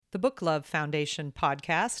The Book Love Foundation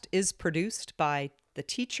podcast is produced by the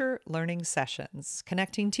Teacher Learning Sessions,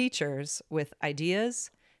 connecting teachers with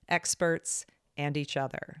ideas, experts, and each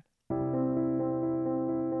other.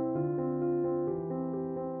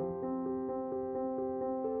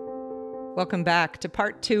 Welcome back to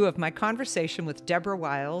part 2 of my conversation with Deborah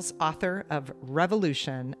Wiles, author of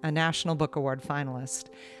Revolution, a National Book Award finalist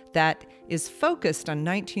that is focused on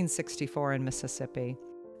 1964 in Mississippi.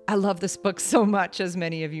 I love this book so much, as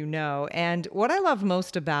many of you know, and what I love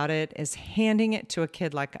most about it is handing it to a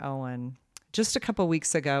kid like Owen. Just a couple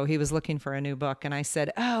weeks ago, he was looking for a new book, and I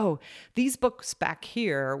said, oh, these books back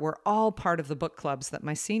here were all part of the book clubs that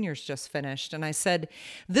my seniors just finished. And I said,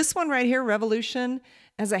 this one right here, Revolution,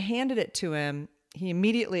 as I handed it to him, he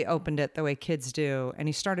immediately opened it the way kids do, and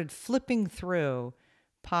he started flipping through,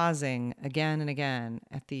 pausing again and again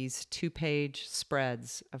at these 2-page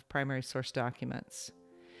spreads of primary source documents.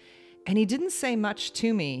 And he didn't say much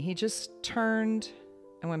to me. He just turned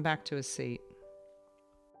and went back to his seat.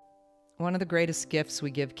 One of the greatest gifts we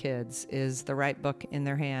give kids is the right book in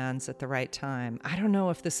their hands at the right time. I don't know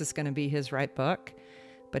if this is going to be his right book,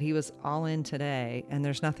 but he was all in today. And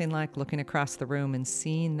there's nothing like looking across the room and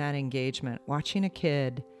seeing that engagement, watching a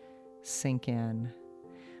kid sink in.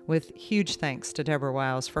 With huge thanks to Deborah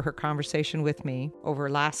Wiles for her conversation with me over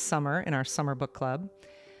last summer in our summer book club,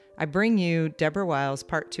 I bring you Deborah Wiles,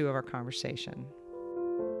 part 2 of our conversation.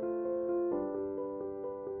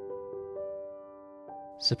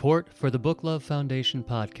 Support for the Book Love Foundation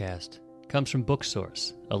podcast comes from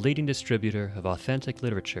BookSource, a leading distributor of authentic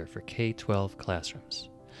literature for K-12 classrooms.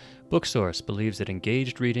 BookSource believes that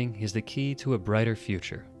engaged reading is the key to a brighter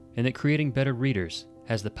future, and that creating better readers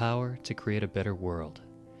has the power to create a better world.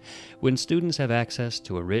 When students have access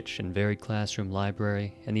to a rich and varied classroom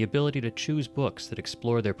library and the ability to choose books that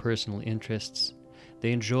explore their personal interests,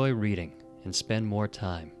 they enjoy reading and spend more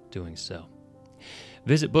time doing so.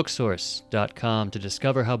 Visit booksource.com to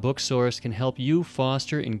discover how BookSource can help you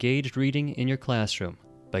foster engaged reading in your classroom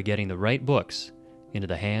by getting the right books into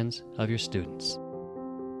the hands of your students.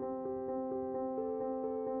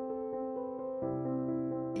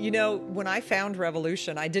 You know, when I found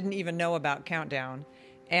Revolution, I didn't even know about Countdown.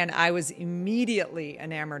 And I was immediately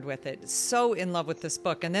enamored with it, so in love with this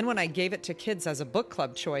book. And then when I gave it to kids as a book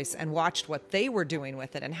club choice and watched what they were doing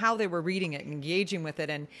with it and how they were reading it and engaging with it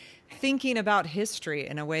and thinking about history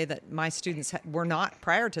in a way that my students were not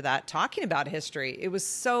prior to that, talking about history, it was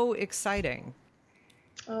so exciting.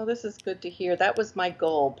 Oh, this is good to hear. That was my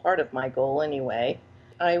goal, part of my goal anyway.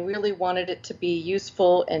 I really wanted it to be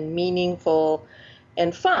useful and meaningful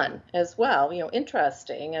and fun as well,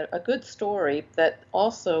 interesting, a good story that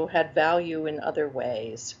also had value in other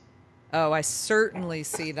ways. Oh, I certainly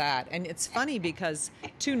see that. And it's funny because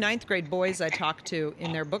 2 ninth grade boys I talked to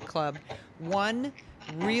in their book club, one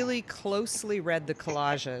really closely read the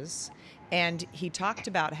collages, and he talked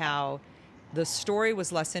about how the story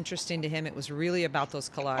was less interesting to him. It was really about those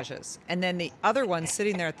collages. And then the other one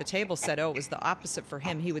sitting there at the table said, oh, it was the opposite for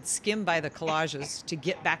him. He would skim by the collages to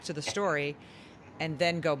get back to the story and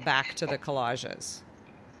then go back to the collages.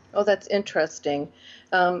 Oh, that's interesting.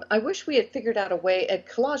 I wish we had figured out a way,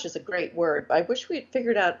 collage is a great word, but I wish we had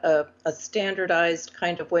figured out a standardized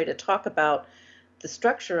kind of way to talk about the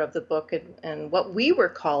structure of the book and what we were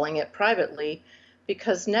calling it privately,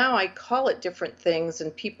 because now I call it different things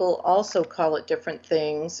and people also call it different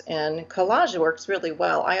things, and collage works really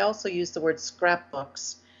well. I also use the word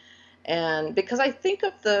scrapbooks, and because I think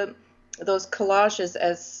of those collages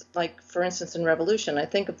as, like, for instance, in Revolution, I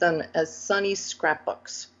think of them as Sonny's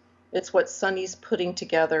scrapbooks. It's what Sonny's putting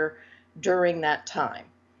together during that time.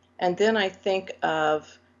 And then I think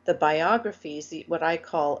of the biographies, what I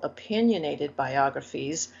call opinionated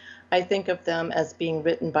biographies. I think of them as being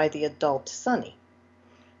written by the adult Sonny.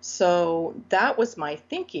 So that was my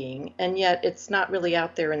thinking, and yet it's not really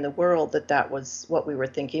out there in the world that was what we were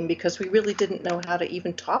thinking, because we really didn't know how to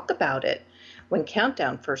even talk about it when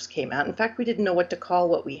Countdown first came out. In fact, we didn't know what to call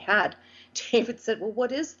what we had. David said, well,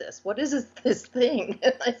 what is this? What is this thing?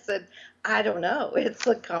 And I said, I don't know. It's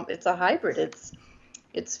a hybrid.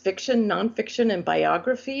 It's fiction, nonfiction, and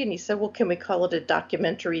biography. And he said, well, can we call it a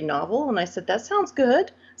documentary novel? And I said, that sounds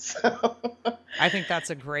good. So I think that's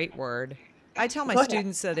a great word. I tell my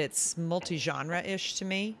students that it's multi-genre-ish to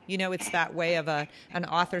me. It's that way of an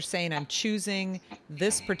author saying, I'm choosing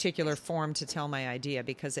this particular form to tell my idea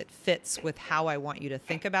because it fits with how I want you to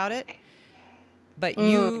think about it. But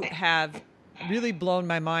you have really blown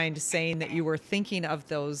my mind saying that you were thinking of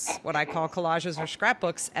those, what I call collages or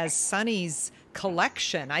scrapbooks, as Sonny's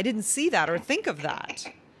collection. I didn't see that or think of that.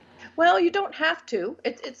 Well, you don't have to.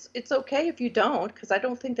 It's okay if you don't, because I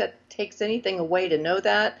don't think that takes anything away to know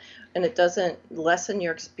that, and it doesn't lessen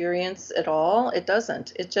your experience at all. It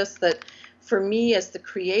doesn't. It's just that for me, as the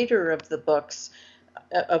creator of the books,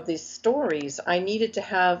 of these stories, I needed to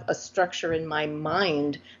have a structure in my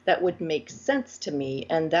mind that would make sense to me,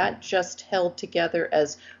 and that just held together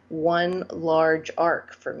as one large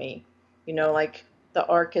arc for me. Like the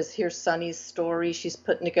arc is, here's Sunny's story. She's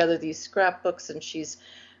putting together these scrapbooks, and she's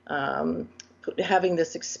having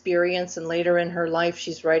this experience, and later in her life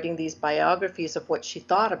she's writing these biographies of what she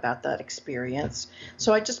thought about that experience.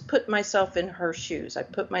 So I just put myself in her shoes. I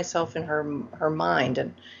put myself in her mind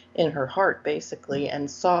and in her heart, basically,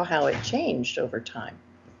 and saw how it changed over time.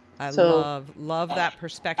 I love that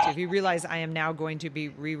perspective. You realize I am now going to be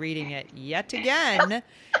rereading it yet again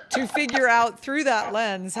to figure out through that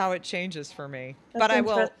lens how it changes for me. But I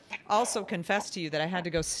will also confess to you that I had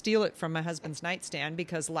to go steal it from my husband's nightstand,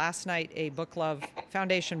 because last night a Book Love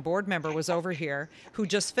Foundation board member was over here who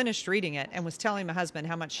just finished reading it and was telling my husband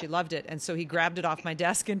how much she loved it. And so he grabbed it off my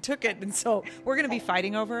desk and took it. And so we're going to be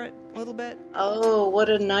fighting over it a little bit. Oh, what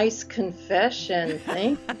a nice confession.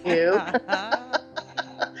 Thank you.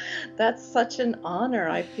 That's such an honor.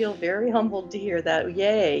 I feel very humbled to hear that.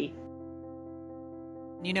 Yay.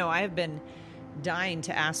 I have been dying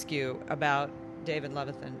to ask you about David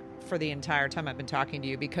Levithan for the entire time I've been talking to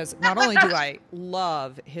you, because not only do I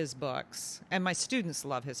love his books, and my students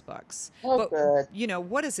love his books, but good.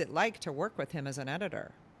 What is it like to work with him as an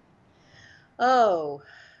editor? Oh,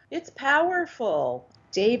 it's powerful.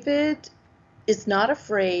 David is not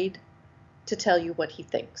afraid to tell you what he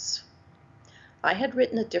thinks. I had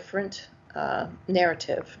written a different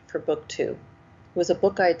narrative for book 2. It was a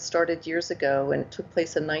book I had started years ago, and it took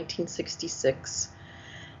place in 1966.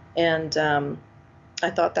 And I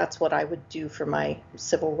thought that's what I would do for my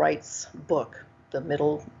civil rights book, the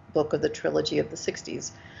middle book of the trilogy of the 60s.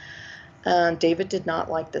 David did not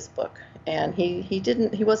like this book, and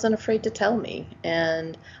he wasn't afraid to tell me.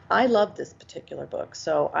 And I loved this particular book,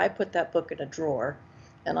 so I put that book in a drawer,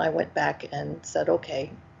 and I went back and said, okay.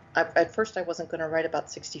 At first, I wasn't going to write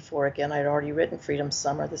about 64 again. I'd already written Freedom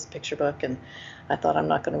Summer, this picture book, and I thought I'm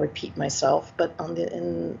not going to repeat myself. But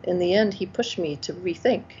in the end, he pushed me to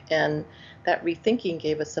rethink, and that rethinking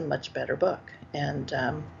gave us a much better book. And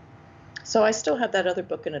so I still have that other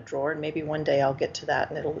book in a drawer, and maybe one day I'll get to that,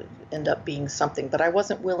 and it'll end up being something. But I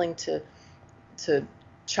wasn't willing to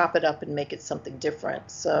chop it up and make it something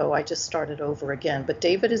different, so I just started over again. But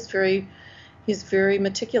David is he's very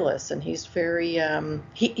meticulous, and he's very,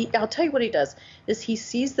 I'll tell you what he does, is he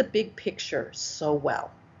sees the big picture so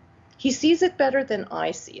well. He sees it better than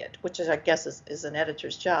I see it, which I guess is an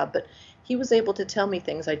editor's job, but he was able to tell me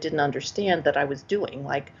things I didn't understand that I was doing,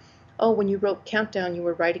 like, oh, when you wrote Countdown, you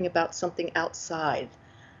were writing about something outside.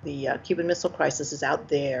 The Cuban Missile Crisis is out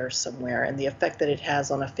there somewhere, and the effect that it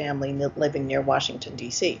has on a family living near Washington,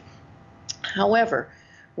 D.C. However,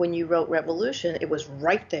 when you wrote Revolution, it was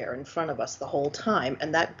right there in front of us the whole time,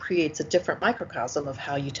 and that creates a different microcosm of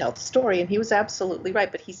how you tell the story. And he was absolutely right,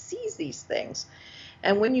 but he sees these things.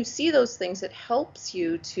 And when you see those things, it helps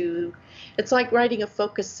you to, it's like writing a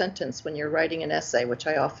focused sentence when you're writing an essay, which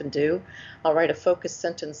I often do. I'll write a focused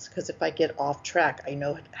sentence because if I get off track, I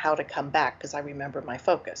know how to come back because I remember my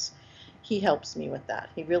focus. He helps me with that.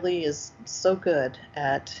 He really is so good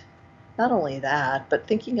at not only that, but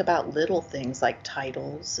thinking about little things like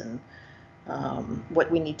titles and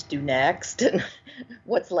what we need to do next and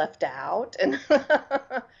what's left out. And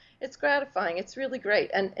it's gratifying. It's really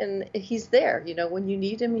great. And he's there. When you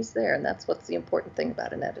need him, he's there. And that's what's the important thing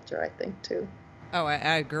about an editor, I think, too. Oh,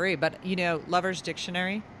 I agree. But, Lover's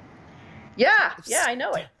Dictionary? Yeah, I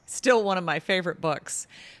know it. Still one of my favorite books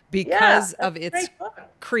because of its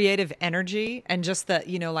creative energy and just the,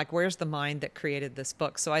 where's the mind that created this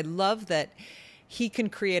book? So I love that he can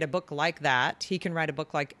create a book like that. He can write a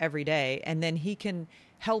book like Every Day, and then he can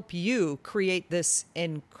help you create this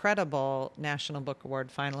incredible National Book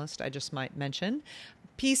Award finalist, I just might mention,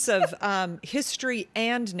 piece of history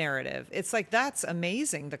and narrative. It's like, that's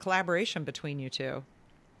amazing, the collaboration between you two.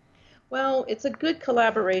 Well, it's a good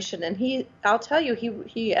collaboration, and I'll tell you,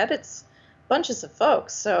 he edits bunches of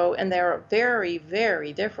folks, and they're very,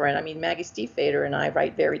 very different. I mean, Maggie Stiefvater and I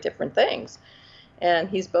write very different things, and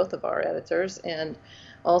he's both of our editors, and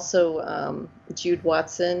also Jude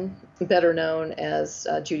Watson, better known as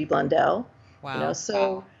Judy Blundell. Wow.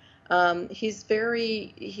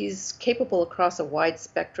 He's capable across a wide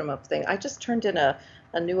spectrum of things. I just turned in a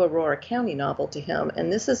new Aurora County novel to him,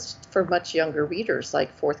 and this is for much younger readers,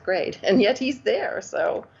 like 4th grade, and yet he's there.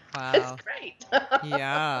 So Wow. It's great.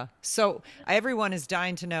 Yeah. So everyone is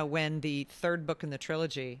dying to know when the third book in the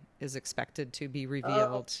trilogy is expected to be Oh,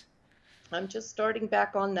 revealed. I'm just starting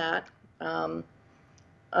back on that. Um,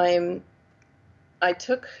 I'm I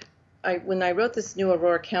took I when I wrote this new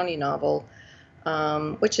Aurora County novel,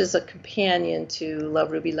 which is a companion to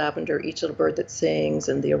Love Ruby Lavender, Each Little Bird That Sings,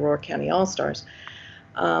 and the Aurora County All Stars.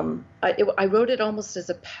 I wrote it almost as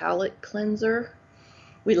a palate cleanser.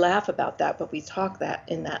 We laugh about that, but we talk that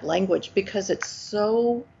in that language because it's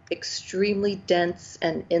so extremely dense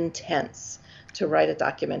and intense to write a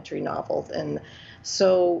documentary novel. And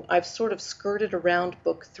so I've sort of skirted around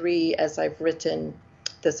book 3 as I've written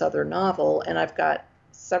this other novel, and I've got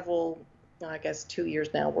several, I guess 2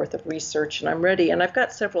 years now worth of research, and I'm ready. And I've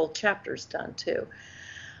got several chapters done too.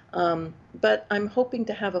 But I'm hoping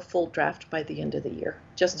to have a full draft by the end of the year.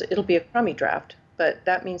 It'll be a crummy draft, but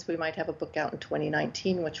that means we might have a book out in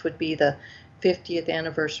 2019, which would be the 50th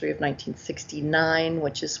anniversary of 1969,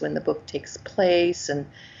 which is when the book takes place. And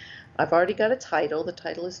I've already got a title. The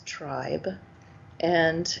title is Tribe.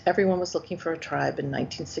 And everyone was looking for a tribe in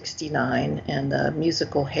 1969. And the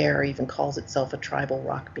musical Hair even calls itself a tribal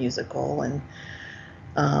rock musical. And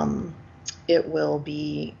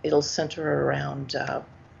it'll center around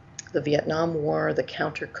the Vietnam War, the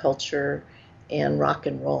counterculture, and rock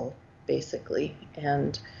and roll, basically.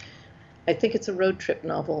 And I think it's a road trip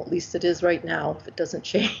novel. At least it is right now, if it doesn't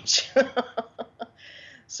change.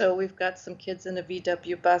 So we've got some kids in a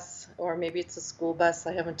VW bus, or maybe it's a school bus,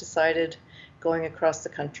 I haven't decided, going across the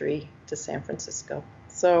country to San Francisco.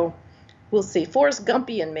 So we'll see. Forrest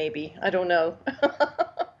Gumpian, maybe. I don't know.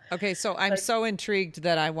 Okay, so I'm so intrigued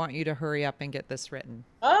that I want you to hurry up and get this written.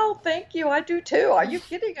 Oh, thank you. I do too. Are you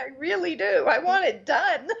kidding? I really do. I want it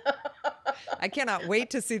done. I cannot wait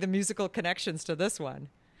to see the musical connections to this one.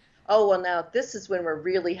 Oh, well, now this is when we're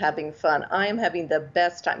really having fun. I am having the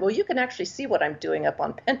best time. Well, you can actually see what I'm doing up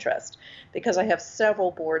on Pinterest because I have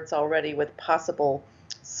several boards already with possible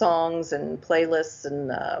songs and playlists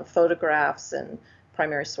and photographs and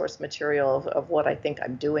primary source material of what I think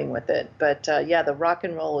I'm doing with it. But yeah, the rock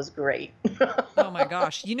and roll is great. Oh my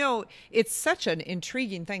gosh. It's such an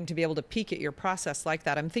intriguing thing to be able to peek at your process like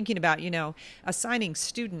that. I'm thinking about, assigning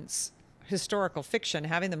students historical fiction,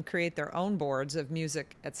 having them create their own boards of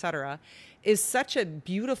music, etc., is such a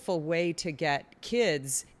beautiful way to get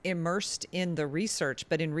kids immersed in the research,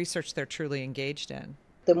 but in research they're truly engaged in.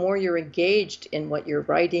 The more you're engaged in what you're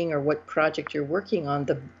writing or what project you're working on,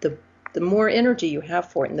 the more energy you have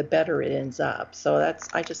for it and the better it ends up. So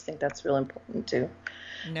I just think that's real important too.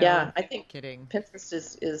 No, I think kidding.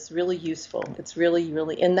 Pinterest is really useful. It's really,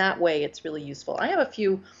 really, in that way, it's really useful. I have a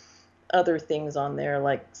few other things on there,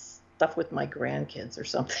 like stuff with my grandkids or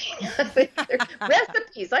something.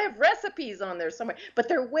 Recipes. I have recipes on there somewhere, but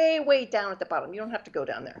they're way, way down at the bottom. You don't have to go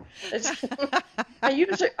down there.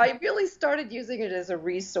 I really started using it as a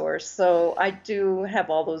resource. So I do have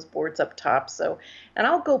all those boards up top. And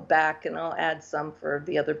I'll go back and I'll add some for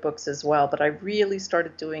the other books as well. But I really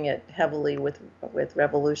started doing it heavily with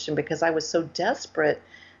Revolution because I was so desperate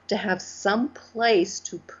to have some place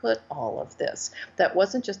to put all of this. That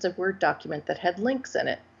wasn't just a Word document that had links in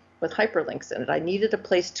it, with hyperlinks in it. I needed a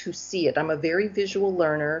place to see it. I'm a very visual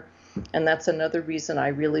learner, and that's another reason I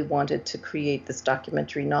really wanted to create this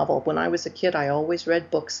documentary novel. When I was a kid, I always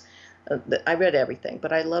read books. I read everything,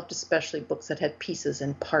 but I loved especially books that had pieces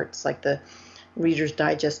and parts, like the Reader's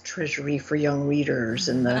Digest Treasury for Young Readers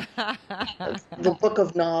and the Book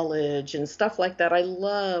of Knowledge and stuff like that. I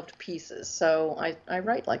loved pieces, so I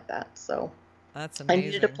write like that. So that's amazing. I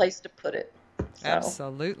needed a place to put it. So.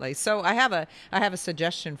 Absolutely. So I have a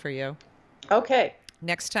suggestion for you. Okay.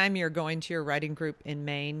 Next time you're going to your writing group in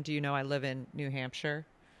Maine, do you know I live in New Hampshire?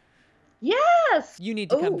 Yes. You need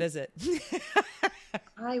to come visit.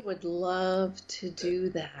 I would love to do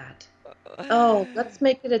that. Oh, let's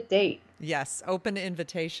make it a date. Yes, open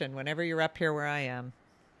invitation whenever you're up here where I am.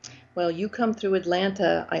 Well, you come through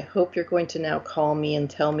Atlanta. I hope you're going to now call me and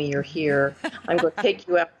tell me you're here. I'm going to take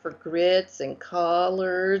you out for grits and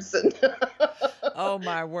collards. Oh,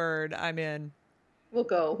 my word. I'm in. We'll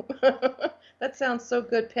go. That sounds so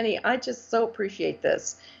good, Penny. I just so appreciate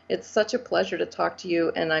this. It's such a pleasure to talk to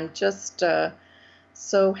you, and I'm just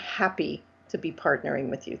so happy to be partnering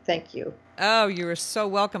with you. Thank you. Oh, you are so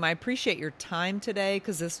welcome. I appreciate your time today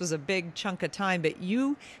because this was a big chunk of time, but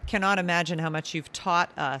you cannot imagine how much you've taught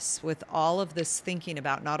us with all of this thinking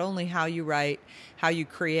about not only how you write, how you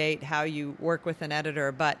create, how you work with an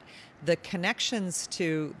editor, but the connections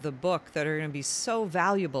to the book that are going to be so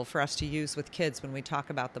valuable for us to use with kids when we talk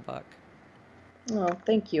about the book. Oh,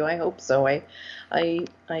 thank you. I hope so. I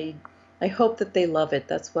I hope that they love it.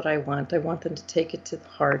 That's what I want. I want them to take it to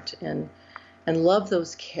heart and love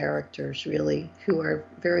those characters, really, who are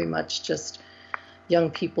very much just young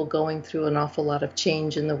people going through an awful lot of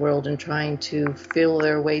change in the world and trying to feel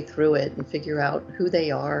their way through it and figure out who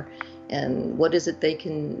they are and what is it they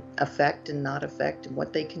can affect and not affect, and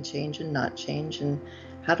what they can change and not change, and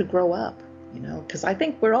how to grow up, because I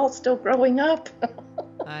think we're all still growing up.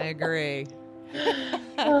 I agree.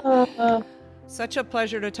 uh, Such a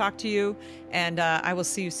pleasure to talk to you, and I will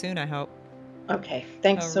see you soon, I hope. Okay,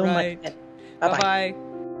 thanks so much. Bye-bye. Bye-bye.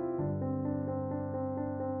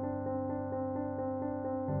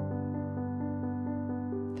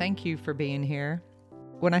 Thank you for being here.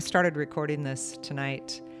 When I started recording this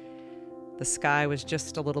tonight, the sky was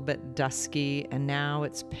just a little bit dusky, and now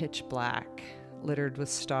it's pitch black, littered with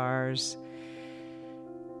stars.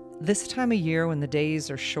 This time of year, when the days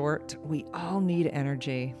are short, we all need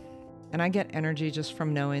energy. And I get energy just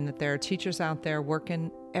from knowing that there are teachers out there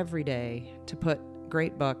working every day to put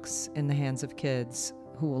great books in the hands of kids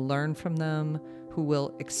who will learn from them, who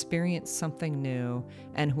will experience something new,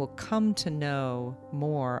 and who will come to know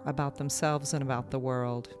more about themselves and about the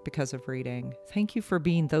world because of reading. Thank you for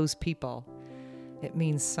being those people. It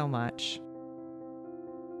means so much.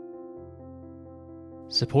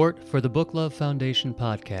 Support for the Book Love Foundation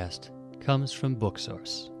podcast comes from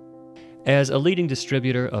BookSource. As a leading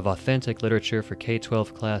distributor of authentic literature for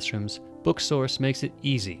K-12 classrooms, BookSource makes it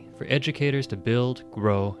easy for educators to build,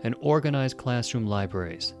 grow, and organize classroom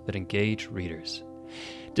libraries that engage readers.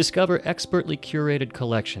 Discover expertly curated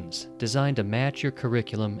collections designed to match your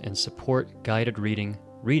curriculum and support guided reading,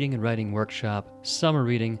 reading and writing workshop, summer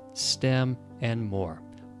reading, STEM, and more.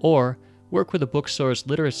 Or work with a BookSource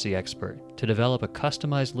literacy expert to develop a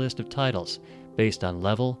customized list of titles based on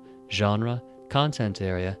level, genre, content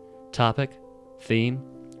area, topic, theme,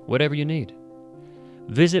 whatever you need.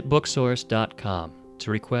 Visit booksource.com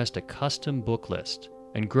to request a custom book list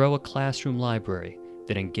and grow a classroom library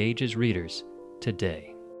that engages readers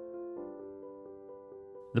today.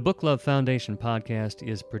 The Book Love Foundation podcast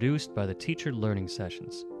is produced by the Teacher Learning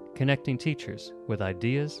Sessions, connecting teachers with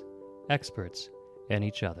ideas, experts, and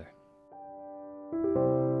each other.